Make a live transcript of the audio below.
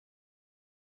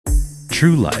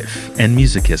true life and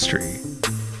music history,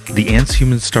 the Ants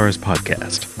Human Stars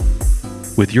podcast,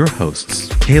 with your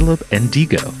hosts, Caleb and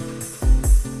Digo.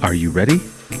 Are you ready?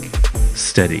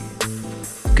 Steady.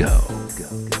 Go.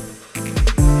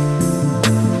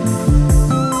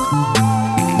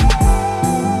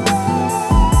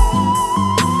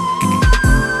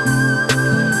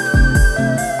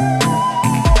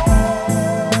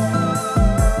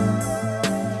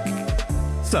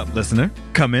 What's up, listener?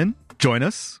 Come in. Join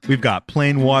us. We've got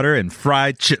plain water and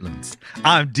fried chitlins.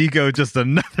 I'm Digo, just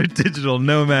another digital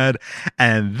nomad,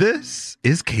 and this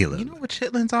is Caleb. You know what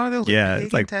chitlins are? Those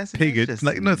It's like pig. It's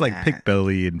like pig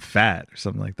belly and fat or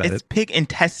something like that. It's pig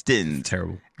intestines. It's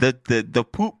terrible. The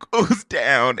poop goes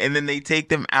down, and then they take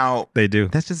them out. They do.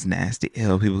 That's just nasty.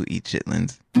 Ew, people eat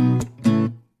chitlins.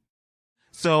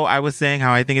 So I was saying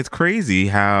how I think it's crazy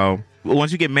how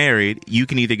once you get married, you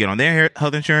can either get on their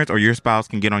health insurance or your spouse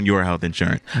can get on your health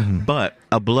insurance. Mm-hmm. But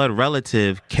a blood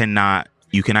relative cannot.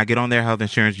 You cannot get on their health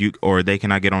insurance, or they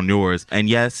cannot get on yours. And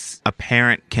yes, a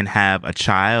parent can have a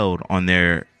child on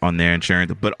their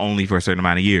insurance, but only for a certain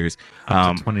amount of years.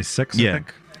 Up to 26, yeah. I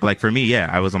think. Like for me,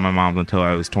 I was on my mom's until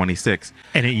I was 26.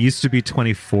 And it used to be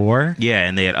 24. Yeah,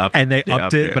 and they had upped. And they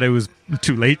upped it, but it was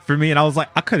too late for me. And I was like,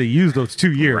 I could have used those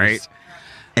 2 years. Right.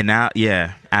 And now,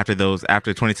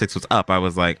 after 26 was up, I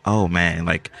was like, oh man,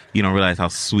 like, you don't realize how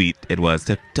sweet it was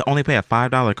to only pay a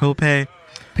 $5 copay.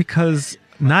 Because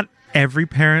not every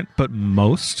parent, but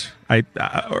most,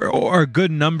 or a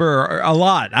good number, or a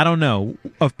lot, I don't know,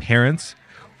 of parents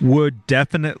would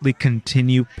definitely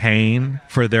continue paying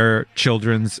for their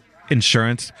children's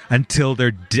insurance until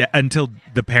they're until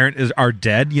the parent are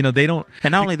dead. You know, they don't.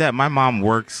 And not only that, my mom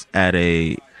works at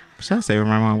should I say where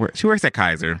my mom works? She works at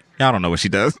Kaiser. I don't know what she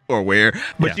does or where,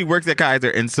 but she works at Kaiser.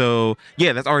 And so,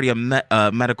 that's already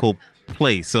a medical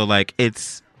place. So like,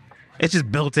 it's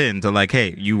just built into like,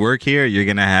 hey, you work here, you're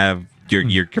going to have,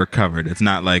 you're covered. It's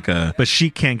not like but she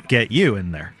can't get you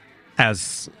in there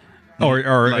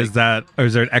or like, is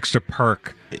there an extra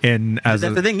perk in as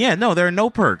that's the thing. Yeah, no, there are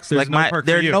no perks. There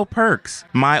are no perks.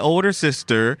 My older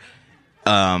sister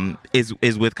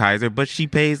is with Kaiser, but she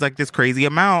pays like this crazy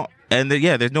amount. And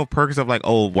there's no perks of like,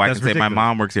 oh, why can say my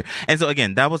mom works here. And so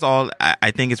again, that was all.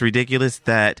 I think it's ridiculous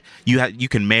that you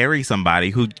can marry somebody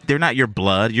who they're not your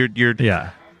blood. You're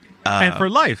and for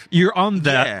life, you're on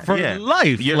that for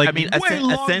life. Way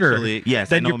longer essentially, yes,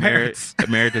 than your parents.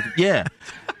 Marriage is,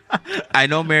 I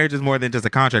know marriage is more than just a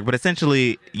contract, but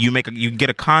essentially you get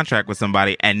a contract with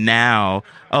somebody, and now,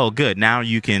 oh, good, now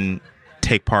you can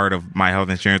take part of my health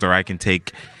insurance, or I can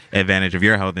take advantage of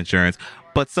your health insurance.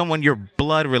 But someone you're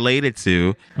blood related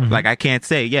to, like I can't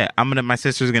say, my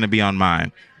sister's gonna be on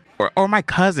mine, or my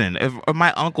cousin, or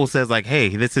my uncle says like,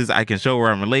 hey, I can show where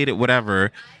I'm related,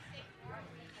 whatever.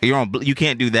 You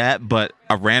can't do that, but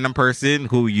a random person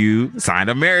who you signed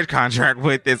a marriage contract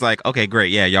with, it's like, okay, great,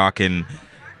 y'all can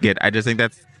get. I just think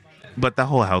but the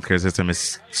whole healthcare system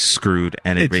is screwed,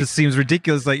 and it just seems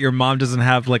ridiculous that your mom doesn't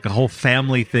have like a whole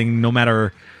family thing, no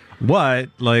matter what,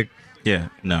 like. Yeah,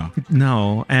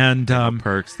 no, and no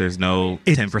perks. There's no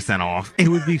 10% off. It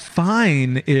would be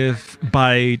fine if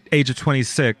by age of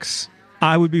 26,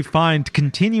 I would be fine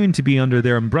continuing to be under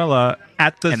their umbrella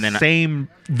at the same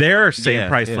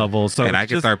price level. So and I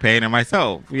can start paying it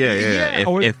myself.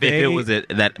 If it was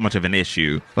that much of an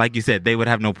issue, like you said, they would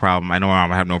have no problem. I know I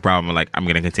have no problem. Like, I'm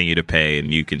going to continue to pay,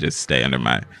 and you can just stay under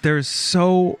my. There's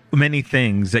so many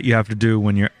things that you have to do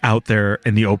when you're out there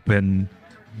in the open,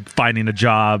 finding a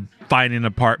job, finding an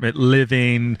apartment,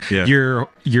 living your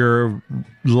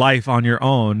life on your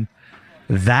own.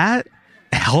 That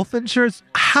health insurance,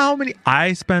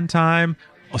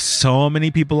 so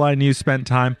many people I knew spent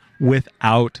time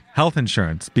without health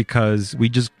insurance because we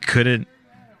just couldn't.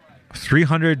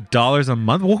 $300 a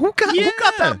month. Well, who got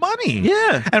that money?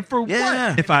 Yeah, and for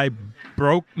what? If I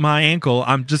broke my ankle,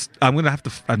 I'm just gonna have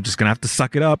to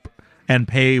suck it up and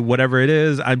pay whatever it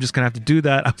is. I'm just gonna have to do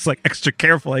that. I was like extra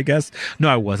careful, I guess. No,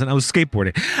 I wasn't. I was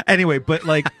skateboarding anyway. But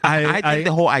like, I think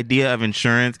the whole idea of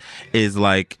insurance is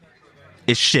like,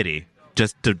 it's shitty.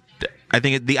 I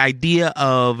think the idea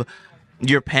of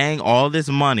you're paying all this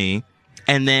money,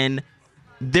 and then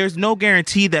there's no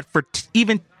guarantee that for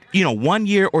even 1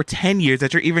 year or 10 years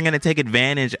that you're even going to take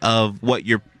advantage of what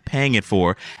you're paying it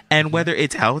for. And whether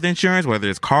it's health insurance, whether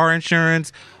it's car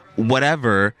insurance,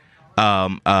 whatever.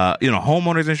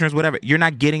 Homeowners insurance, whatever, you're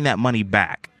not getting that money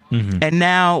back. Mm-hmm. And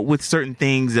now with certain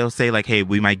things, they'll say like, hey,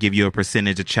 we might give you a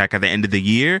percentage of check at the end of the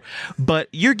year, but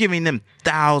you're giving them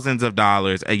thousands of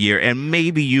dollars a year. And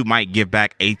maybe you might give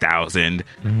back 8,000,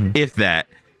 if that,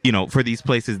 for these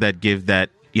places that give that,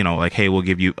 like, hey, we'll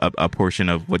give you a portion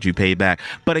of what you paid back.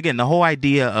 But again, the whole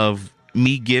idea of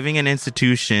me giving an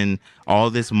institution all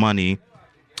this money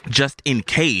just in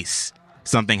case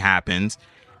something happens.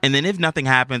 And then if nothing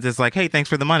happens, it's like, hey, thanks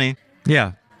for the money.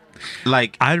 Yeah.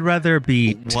 Like, I'd rather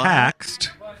be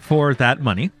taxed for that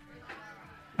money.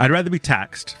 I'd rather be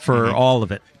taxed for all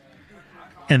of it.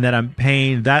 And that I'm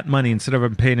paying that money instead of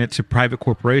I'm paying it to private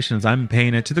corporations, I'm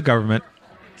paying it to the government.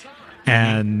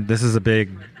 And this is a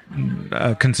big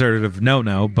conservative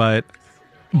no-no, but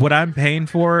what I'm paying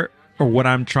for or what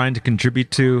I'm trying to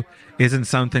contribute to isn't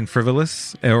something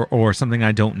frivolous or something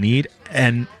I don't need,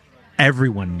 and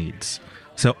everyone needs.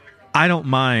 So I don't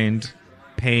mind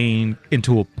paying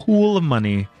into a pool of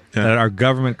money that our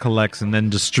government collects and then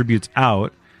distributes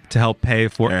out to help pay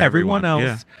for everyone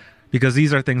else, because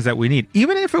these are things that we need,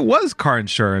 even if it was car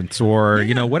insurance or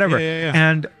whatever.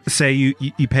 And say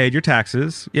you paid your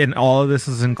taxes and all of this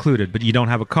is included, but you don't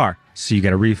have a car, so you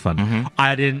get a refund.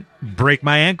 I didn't break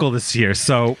my ankle this year,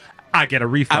 so I get a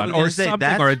refund or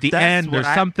something, or at the end there's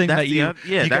something that you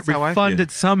get refunded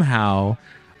somehow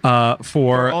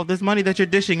for all this money that you're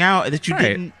dishing out that you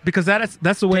didn't, because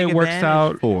that's the way it works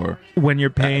out for when you're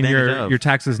paying your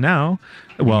taxes now.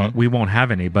 Well, we won't have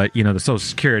any, but the Social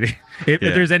Security, if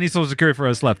there's any Social Security for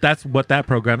us left, that's what that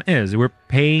program is. We're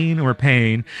paying,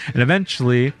 and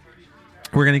eventually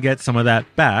we're going to get some of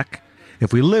that back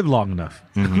if we live long enough.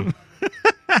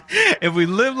 If we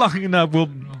live long enough, we'll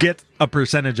get a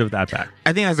percentage of that back.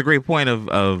 I think that's a great point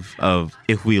of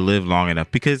if we live long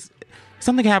enough, because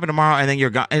something can happen tomorrow and then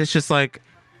you're gone. And it's just like,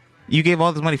 you gave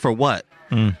all this money for what?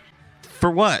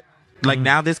 For what? Like,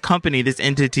 now this company, this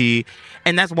entity,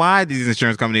 and that's why these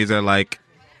insurance companies are like,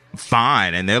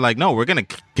 fine. And they're like, no, we're going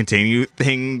to continue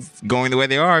things going the way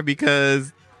they are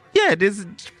because, this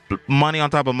money on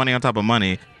top of money on top of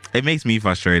money. It makes me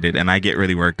frustrated and I get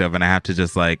really worked up and I have to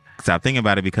just like stop thinking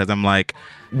about it, because I'm like,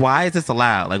 why is this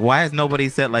allowed? Like, why has nobody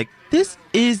said like, this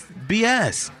is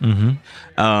BS?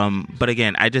 But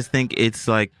again, I just think it's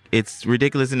like, it's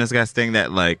ridiculous and disgusting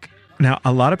that like, now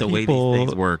a lot of the people way these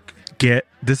things work.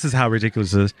 This is how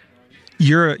ridiculous it is.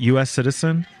 You're a U.S.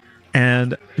 citizen,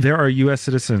 and there are U.S.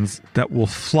 citizens that will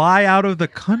fly out of the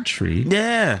country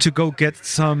to go get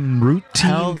some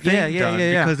routine thing done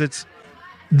because it's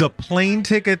the plane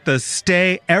ticket, the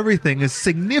stay, everything is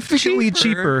significantly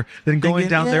cheaper than going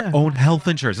down their own health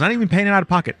insurance. Not even paying it out of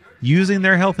pocket, using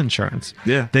their health insurance.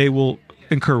 They will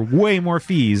incur way more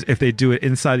fees if they do it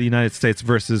inside the United States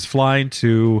versus flying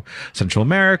to Central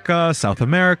America, South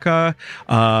America,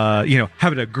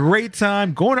 having a great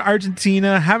time, going to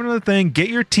Argentina, having another thing, get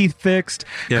your teeth fixed,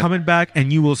 coming back,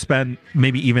 and you will spend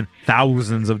maybe even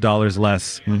thousands of dollars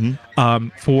less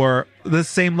for the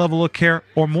same level of care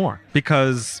or more.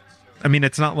 Because, I mean,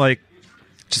 it's not like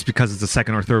just because it's a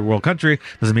second or third world country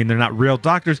doesn't mean they're not real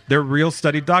doctors. They're real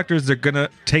studied doctors. They're going to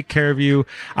take care of you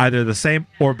either the same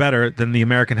or better than the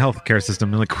American healthcare system.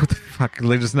 And like, what the fuck?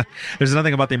 There's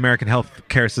nothing about the American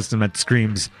healthcare system that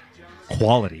screams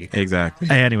quality. Exactly.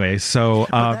 Anyway, so...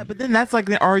 but then that's like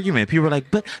the argument. People are like,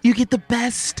 but you get the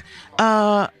best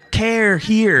care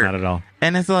here. Not at all.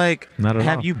 And it's like, not at all.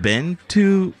 Have you been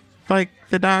to like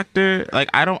the doctor? Like,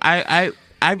 I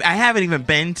haven't even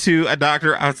been to a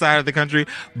doctor outside of the country,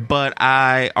 but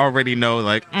I already know,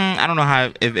 like, I don't know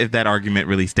how if that argument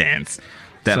really stands.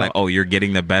 That, like, oh, you're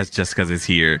getting the best just because it's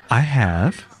here. I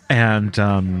have, and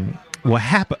what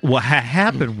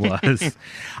happened was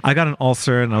I got an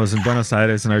ulcer, and I was in Buenos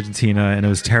Aires in Argentina, and it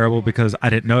was terrible because I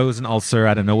didn't know it was an ulcer.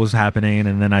 I didn't know what was happening,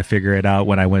 and then I figured it out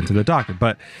when I went to the doctor.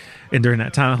 And during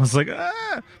that time, I was like,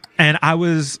 and I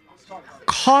was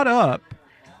caught up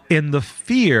in the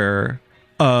fear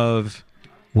of,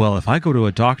 well, if I go to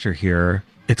a doctor here,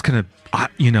 it's going to, I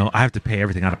have to pay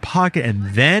everything out of pocket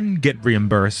and then get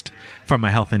reimbursed from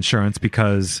my health insurance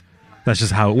because that's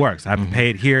just how it works. I have to pay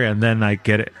it here and then I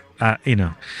get it,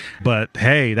 But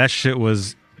hey, that shit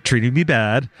was treating me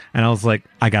bad. And I was like,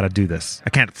 I got to do this.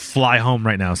 I can't fly home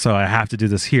right now, so I have to do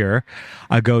this here.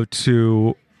 I had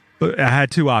two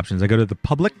options. I go to the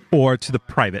public or to the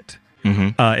private.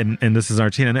 And this is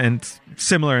Argentina, and it's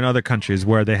similar in other countries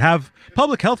where they have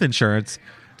public health insurance,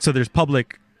 so there's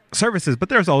public services, but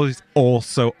there's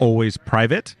always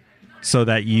private, so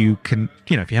that you can,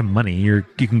 if you have money, you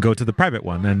can go to the private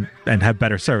one and have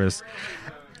better service.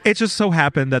 It just so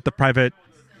happened that the private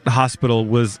hospital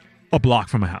was a block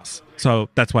from my house, so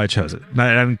that's why I chose it. I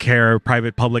didn't care,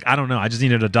 private, public, I don't know. I just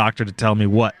needed a doctor to tell me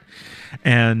what,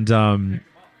 and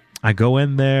I go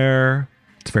in there.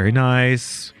 It's very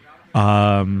nice.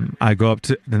 I go up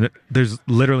to, there's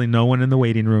literally no one in the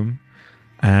waiting room,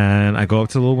 and I go up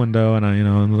to the little window, and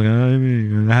I'm like,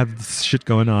 I have this shit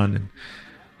going on, and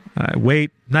I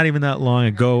wait, not even that long. I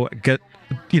go get,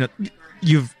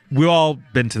 we all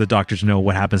been to the doctors, know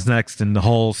what happens next, and the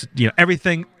whole,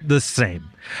 everything the same.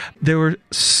 They were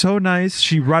so nice.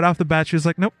 She right off the bat, she was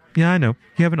like, "Nope, yeah, I know,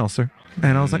 you have an ulcer,"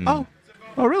 and I was like, "Oh,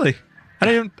 really?"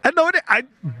 I know it.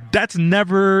 It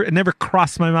never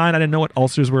crossed my mind. I didn't know what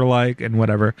ulcers were like and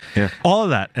whatever. Yeah. All of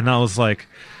that, and I was like,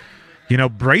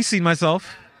 bracing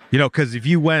myself, because if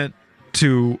you went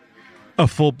to a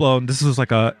full blown, this was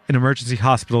like an emergency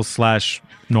hospital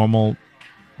 / normal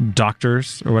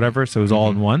doctors or whatever, so it was all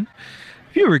in one.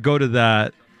 If you ever go to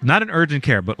that, not an urgent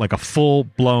care, but like a full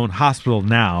blown hospital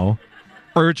now,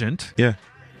 urgent. Yeah.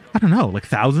 I don't know, like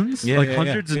thousands,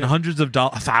 hundreds and hundreds of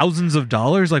dollars, thousands of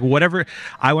dollars, like whatever.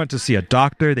 I went to see a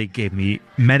doctor. They gave me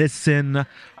medicine.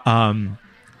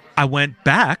 I went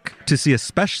back to see a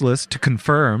specialist to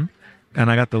confirm, and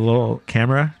I got the little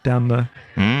camera down the...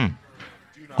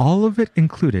 All of it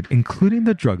included, including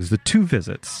the drugs, the 2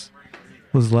 visits,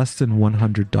 was less than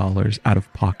 $100 out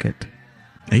of pocket.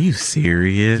 Are you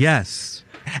serious? Yes.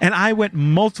 And I went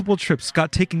multiple trips,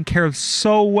 got taken care of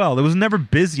so well. It was never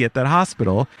busy at that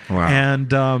hospital. Wow.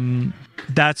 And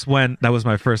that was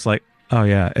my first, like, oh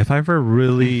yeah, if I ever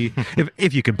really,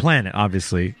 if you can plan it,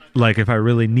 obviously, like if I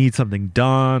really need something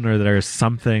done or there's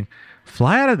something,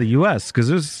 fly out of the U.S.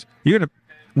 because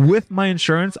with my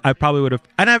insurance, I probably would have,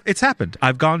 and it's happened.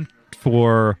 I've gone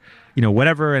for,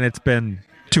 whatever, and it's been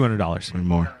 $200 or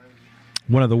more.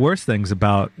 One of the worst things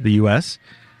about the U.S.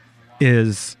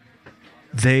 is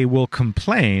they will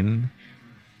complain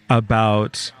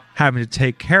about having to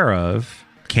take care of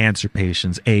cancer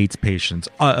patients, AIDS patients,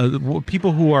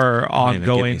 people who are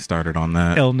ongoing started on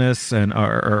that illness and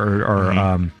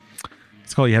or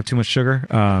it's called, you have too much sugar,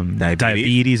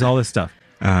 diabetes, all this stuff.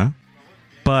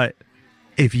 But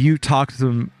if you talk to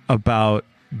them about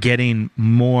getting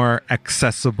more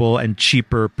accessible and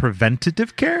cheaper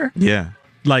preventative care,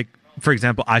 like, for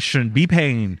example, I shouldn't be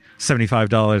paying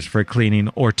 $75 for a cleaning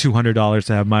or $200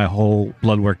 to have my whole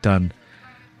blood work done.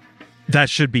 That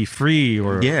should be free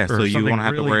or so you won't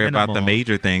have to worry about the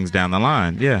major things down the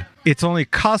line. Yeah. It's only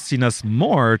costing us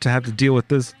more to have to deal with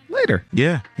this later.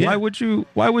 Yeah. Why would you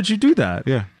do that?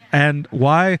 Yeah. And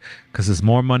why? Because there's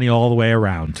more money all the way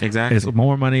around. Exactly. It's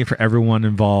more money for everyone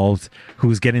involved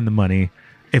who's getting the money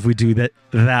if we do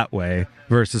that way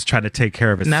versus trying to take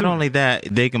care of it. Not only that,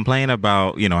 they complain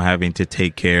about, having to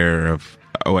take care of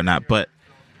or whatnot, but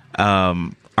our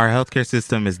healthcare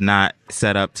system is not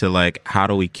set up to, like, how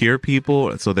do we cure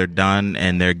people so they're done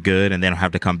and they're good and they don't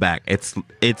have to come back. It's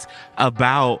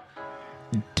about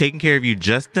taking care of you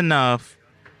just enough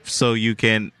so you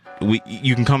can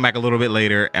come back a little bit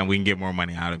later and we can get more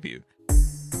money out of you.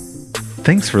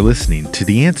 Thanks for listening to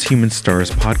the Ants, Humans, Stars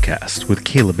podcast with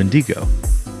Caleb and Digo.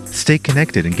 Stay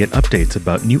connected and get updates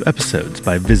about new episodes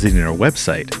by visiting our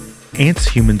website,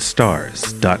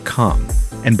 antshumanstars.com,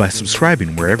 and by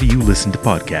subscribing wherever you listen to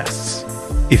podcasts.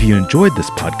 If you enjoyed this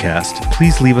podcast,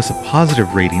 please leave us a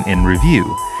positive rating and review,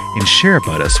 and share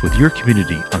about us with your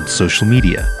community on social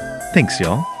media. Thanks,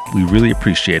 y'all. We really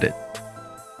appreciate it.